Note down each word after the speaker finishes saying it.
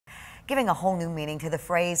giving a whole new meaning to the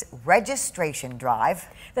phrase registration drive.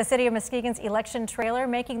 The City of Muskegon's election trailer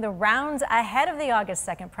making the rounds ahead of the August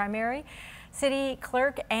 2nd primary. City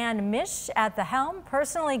Clerk Ann Meisch at the helm,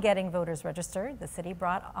 personally getting voters registered. The city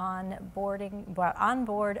brought on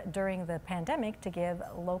board during the pandemic to give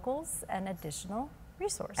locals an additional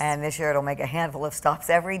resource. And this year it'll make a handful of stops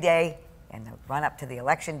every day in the run up to the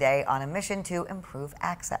election day on a mission to improve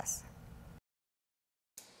access.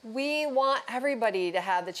 We want everybody to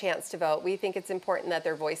have the chance to vote. We think it's important that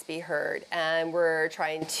their voice be heard, and we're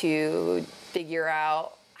trying to figure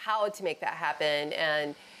out how to make that happen.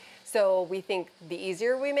 And so we think the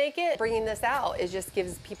easier we make it, bringing this out, it just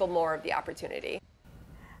gives people more of the opportunity.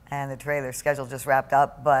 And the trailer schedule just wrapped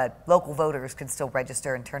up, but local voters can still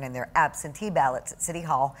register and turn in their absentee ballots at City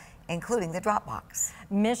Hall, including the drop box.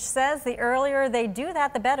 Meisch says the earlier they do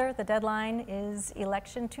that, the better. The deadline is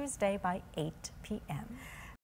Election Tuesday by 8 p.m.